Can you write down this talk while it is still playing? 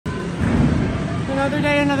Another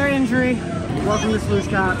day, another injury. Welcome to Swoosh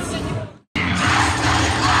Cats.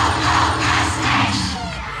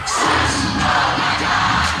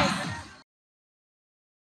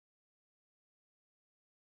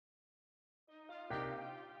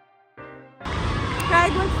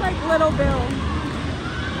 Craig looks like Little Bill.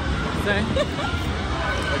 Say.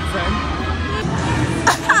 What's say?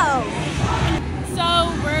 Oh.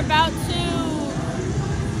 So we're about to.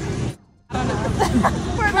 I don't know.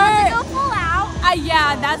 we're about to go full out.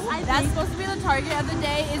 Yeah, that's supposed to be the target of the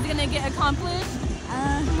day. Is gonna get accomplished.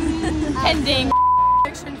 Pending.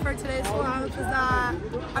 Prediction for today's full out is that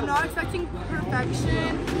I'm not expecting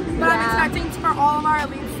perfection, but I'm expecting for all of our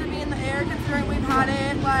elites to be in the air, considering we've had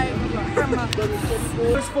it like for months.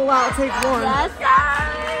 First full out, take one. Yes,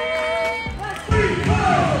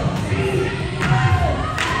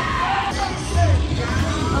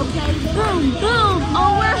 okay, boom, boom.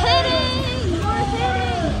 Oh, we're hitting. We're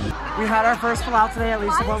hitting. We had our first full out today, at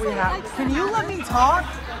least of what we had. Can you let me talk?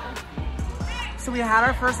 So we had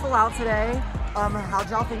our first full out today. How'd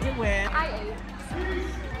y'all think it went? I ate.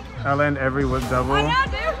 I land every whip double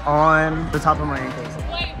on the top of my ankles.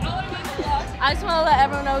 I just want to let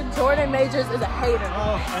everyone know Jordan Majors is a hater.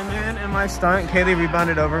 Oh, and then in my stunt, Kaylee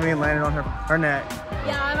rebounded over me and landed on her neck.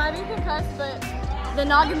 Yeah, I might be concussed, but the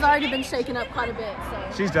noggin's already been shaken up quite a bit, so.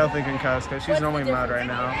 She's definitely concussed because she's normally mad right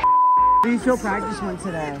now. How do you feel practice went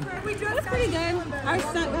today? It was pretty good. Our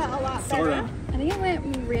stunt got a lot better. I think it went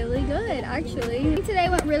really good, actually. I think today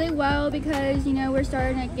went really well because, you know, we're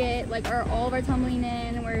starting to get like all of our tumbling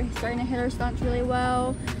in and we're starting to hit our stunts really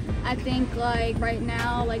well. I think like right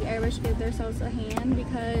now, like everybody should give themselves a hand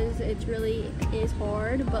because it really is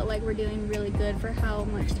hard, but like we're doing really good for how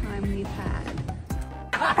much time we've had.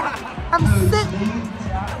 I'm sick.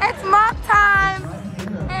 It's mock time,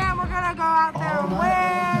 and we're gonna go out there and win.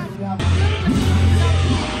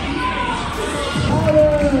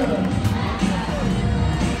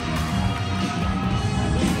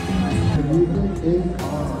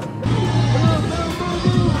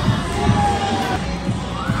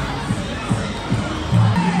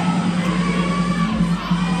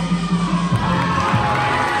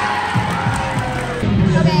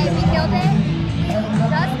 Okay, we killed it. We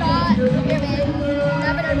just got the pyramid,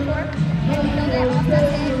 704. We killed it, almost done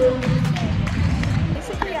it.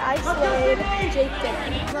 Basically, I slayed. Jake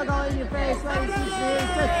didn't. Look all in your face, right? In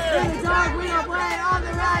the dark, we don't play. On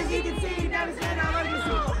the rise, you can see. Never stand out like this.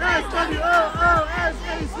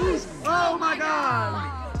 S-W-O-O-S-H-Swoosh. Oh my God.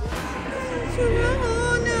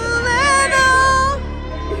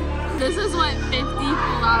 This is what 50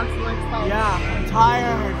 full outs looks like. Yeah, I'm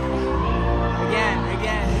tired. Again.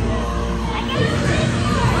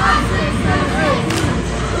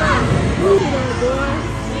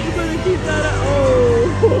 You better keep that up.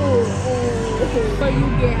 What you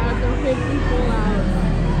get after 50 full outs.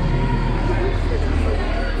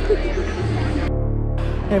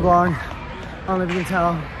 Hey vlog, I don't know if you can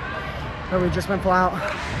tell, but we just went full out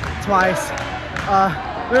twice.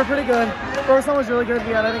 We were pretty good. First one was really good.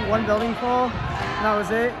 We had, I think, one building fall, and that was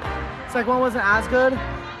it. Second one wasn't as good,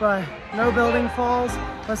 but no building falls,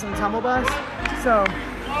 but some tumble busts. So,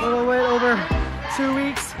 a little bit over 2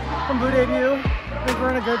 weeks from Blue Debut. I think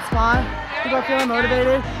we're in a good spot. People are feeling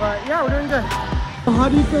motivated, but yeah, we're doing good. How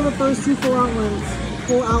do you feel the first two full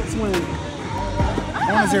outs went?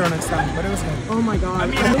 I want a 0 next time, but it was good. Oh my God.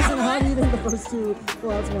 Listen, how do you think the first two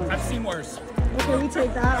full outs went? I've seen worse. Okay, we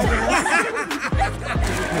take that, I guess.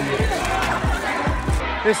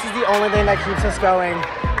 This is the only thing that keeps us going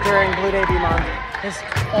during Blue Debut month. This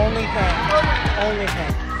only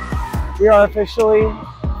thing. We are officially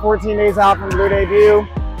 14 days out from Blue Debut.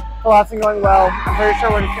 Full outs been going well. I'm pretty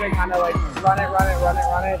sure we're just gonna kind of like run it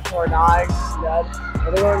till we're dying, dead.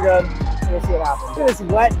 But they're going good. We'll see what happens. Look at this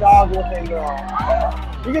wet dog looking girl.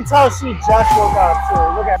 You can tell she just woke up too.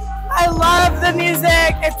 Look at her. I love the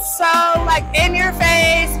music. It's so like in your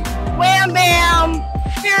face. Wham bam.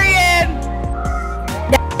 Period.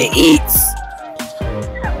 It eats.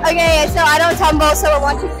 Okay, so I don't tumble, so we're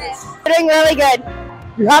watching this. We're doing really good.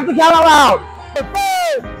 You have to count out loud. 5,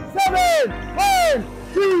 7, 1,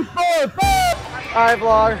 2, 4, 5. All right,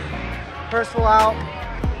 vlog. First full out,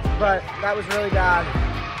 but that was really bad.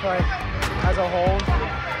 Like as a whole.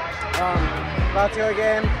 About to go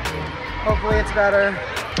again. Hopefully it's better.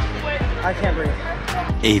 I can't breathe.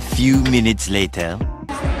 A few minutes later.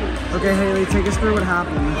 Okay, Haley, take us through what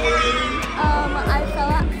happened. I fell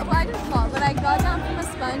out, well I didn't fall, but I got down from a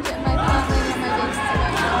sponge and my foot landed on my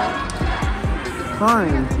face.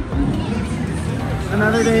 Fine.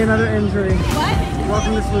 Another day, another injury. What?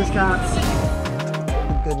 Welcome to Swoosh Cats.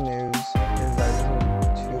 Good news is that it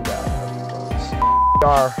isn't too bad. We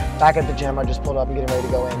are back at the gym. I just pulled up and getting ready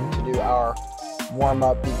to go in to do our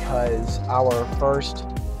warm-up because our first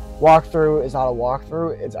walkthrough is not a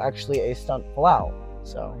walkthrough, it's actually a stunt full out.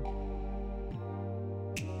 So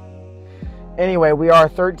anyway, we are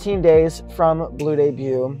 13 days from Blue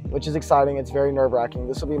debut, which is exciting. It's very nerve-wracking.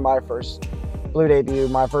 This will be my first Blue debut.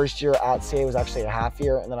 My first year at CA was actually a half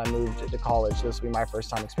year, and then I moved to college. So this will be my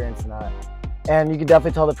first time experiencing that. And you can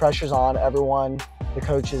definitely tell the pressure's on everyone. The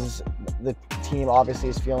coaches, the team obviously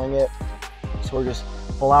is feeling it. So we're just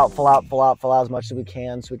full out as much as we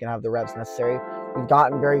can so we can have the reps necessary. We've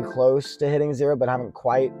gotten very close to hitting 0, but haven't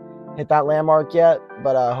quite hit that landmark yet.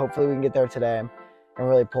 But hopefully we can get there today and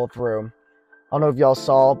really pull through. I don't know if y'all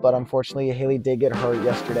saw, but unfortunately Haley did get hurt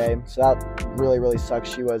yesterday. So that really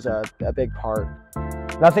sucks. She was a big part.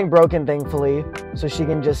 Nothing broken, thankfully, so she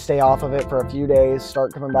can just stay off of it for a few days,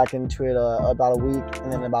 start coming back into it about a week,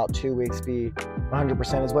 and then about 2 weeks be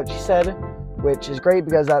 100% is what she said, which is great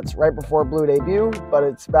because that's right before Blue debut, but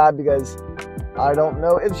it's bad because I don't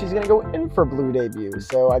know if she's going to go in for Blue debut.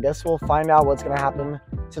 So I guess we'll find out what's going to happen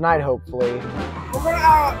tonight, hopefully. We're going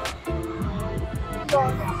out.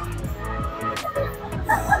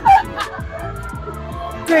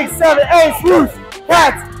 6, 7, 8, swoosh,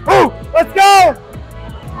 cats, woo, let's go!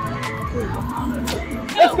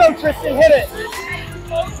 Let's go, Tristan, hit it.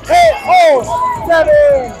 Hit, hold, 7,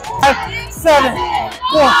 5, 7,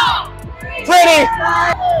 1, pretty.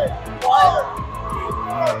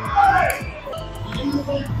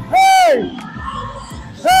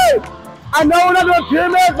 Hey, I know we're not doing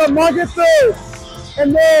pyramid, but mark it through.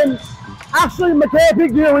 And then, actually, Michaela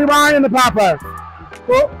Big Deal, we behind in the pop-up.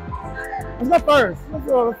 Cool. Let's go first. Let's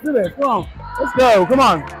go, let's do this, come on. Let's go, come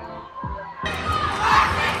on.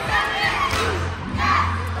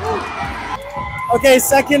 Okay,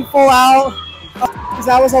 second full out, because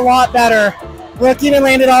that was a lot better. Brooke even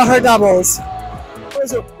landed all her doubles. It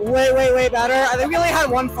was way better. I think we only had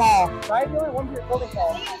one fall, right? We only had one building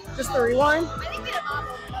fall. Just the rewind? I think we had a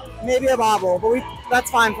bobble. Maybe a bobble, but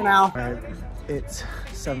that's fine for now. All right, it's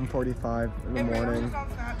 7:45 in the morning.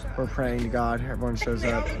 We're praying to God everyone shows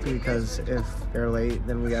up, because if they're late,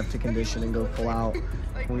 then we have to condition and go full out.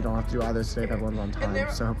 We don't have to do either today if everyone's on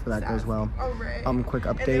time, so hopefully that goes well. Quick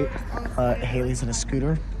update, Haley's in a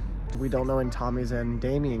scooter. We don't know when Tommy's in.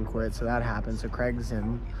 Damien quit, so that happened. So Craig's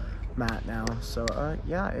in, Matt now. So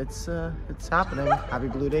yeah, it's happening. Happy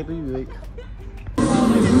Blue debut week.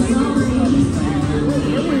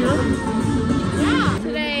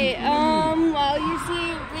 Today, well, you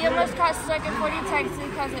see, we almost got stuck in 40 Texas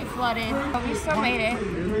because it flooded, but we still made it.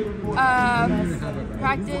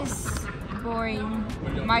 Practice boring.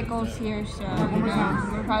 Michael's here, so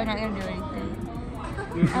we're probably not gonna do anything.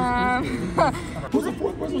 Who's the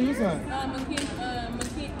fourth person you said?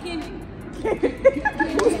 McKinney.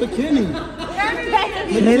 Who's McKinney?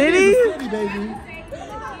 Kennedy? City, baby.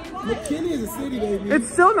 McKinney is a city, baby. It's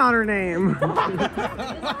still not her name.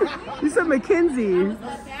 You said Mackenzie.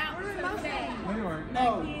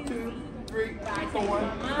 1, 2, 3, 4,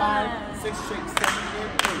 5, 6, 6, 7,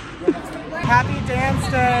 8. Happy dance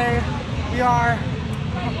day. We are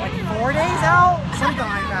like 4 days out, something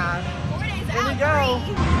like that. 4 days Here we out. go.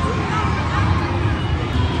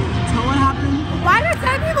 Tell what happened. Why did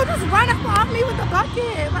 10 people just run up on me with the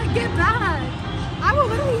bucket? Like, get back. I will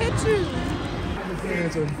literally hit you.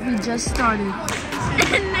 We just started.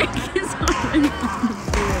 And Nick is already on.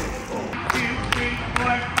 2, 3, 4,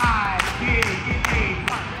 5.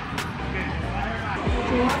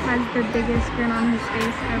 Jace has the biggest grin on his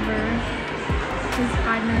face ever. His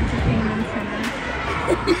 5 minutes of fame in center.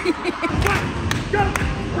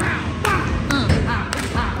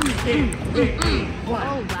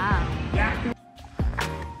 Oh wow.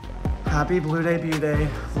 Happy Blue debut day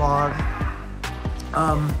vlog.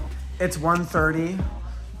 It's 1:30.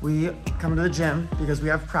 We come to the gym because we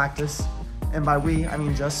have practice, and by we I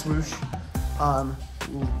mean just Swoosh.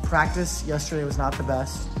 Practice yesterday was not the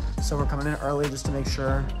best, so we're coming in early just to make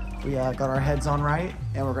sure we got our heads on right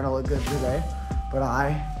and we're gonna look good today. But I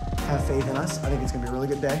have faith in us. I think it's gonna be a really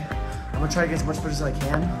good day. I'm gonna try to get as much footage as I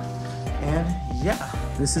can, and yeah.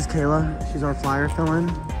 This is Kayla. She's our flyer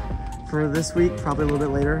fill-in for this week. Probably a little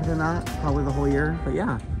bit later than that, probably the whole year. But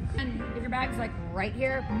yeah. And if your bag's like right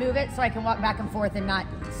here, move it so I can walk back and forth and not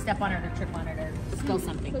step on it or trip on it or spill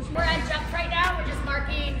something. We're at jumps right now. We're just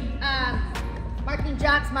marking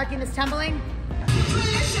jumps, marking this tumbling.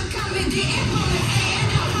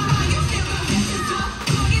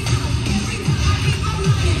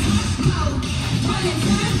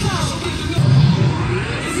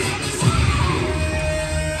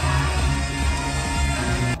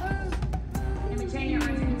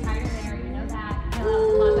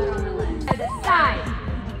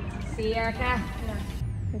 See, Erica?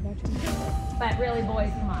 But really, boys,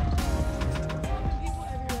 come on.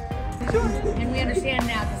 And we understand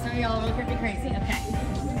now that some of y'all are looking crazy. Okay.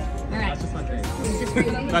 All right. That's just my face. It's just crazy.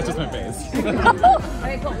 That's just my face.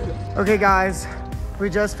 Okay, cool. Okay, guys, we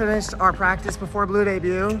just finished our practice before Blue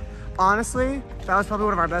debut. Honestly, that was probably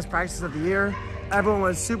one of our best practices of the year. Everyone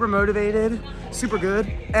was super motivated, super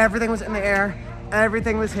good. Everything was in the air.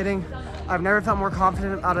 Everything was hitting. I've never felt more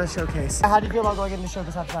confident about a showcase. How do you feel about going into the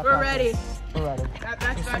showcase after that? We're practice? ready. We're ready.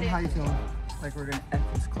 That's ready. How you feeling? Like we're gonna end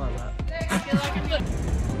this club up. Hey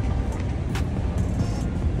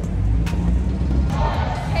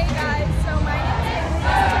guys, so my name is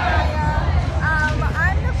Maya. I'm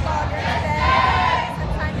the vlogger today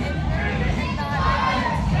since I'm injured and not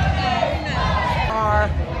Our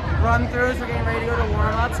run-throughs, we're getting ready to go to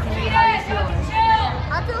warm-ups. Can you how you feeling?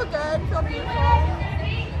 I feel good, feel beautiful.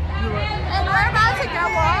 And we're about to go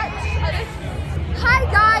watch. Hi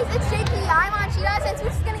guys, it's JP. I'm on Cheetahs and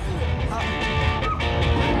Swoosh is gonna eat.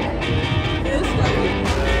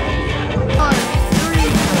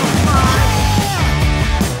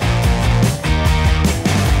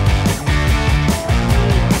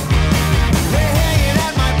 They're hanging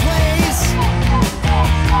at my place.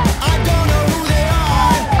 I don't know who they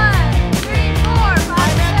are. 1, 3, 4, 5, I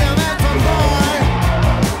met them at the bar.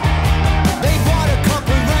 They bought a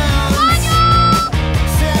couple rounds.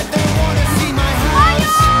 Said they wanna see my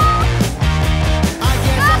house. I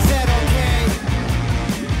guess I said okay.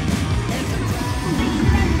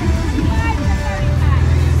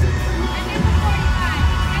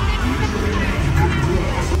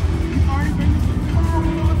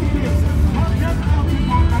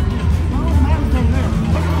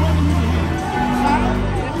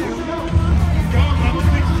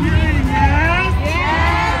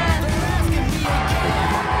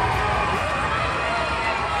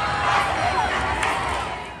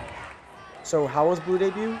 So how was Blue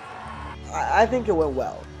debut? I think it went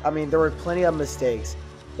well. I mean, there were plenty of mistakes,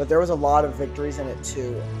 but there was a lot of victories in it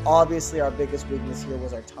too. Obviously, our biggest weakness here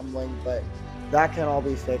was our tumbling, but that can all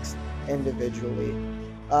be fixed individually.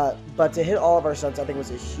 But to hit all of our stunts, I think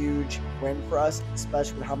was a huge win for us,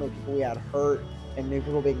 especially with how many people we had hurt and new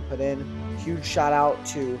people being put in. Huge shout out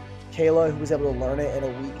to Kayla, who was able to learn it in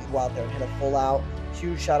a week and go out there and hit a full out.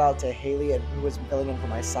 Huge shout out to Haley, who was filling in for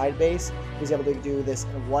my side base. Who was able to do this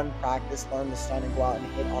in one practice, learn the stunt, and go out and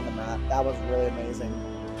hit on the mat. That was really amazing.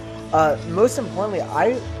 Most importantly,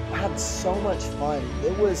 I had so much fun.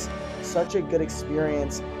 It was such a good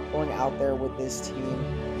experience going out there with this team,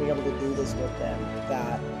 being able to do this with them,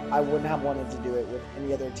 that I wouldn't have wanted to do it with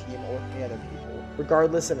any other team or with any other people.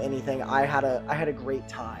 Regardless of anything, I had a great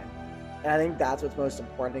time. And I think that's what's most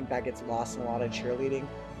important. I think that gets lost in a lot of cheerleading,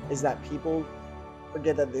 is that people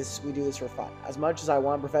forget that we do this for fun. As much as I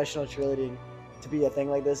want professional cheerleading to be a thing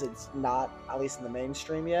like this, it's not, at least in the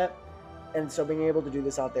mainstream yet. And so being able to do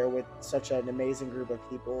this out there with such an amazing group of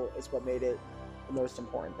people is what made it the most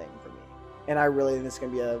important thing for me. And I really think this is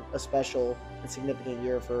going to be a special and significant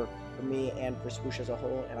year for me and for Swoosh as a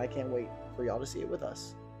whole. And I can't wait for y'all to see it with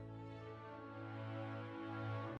us.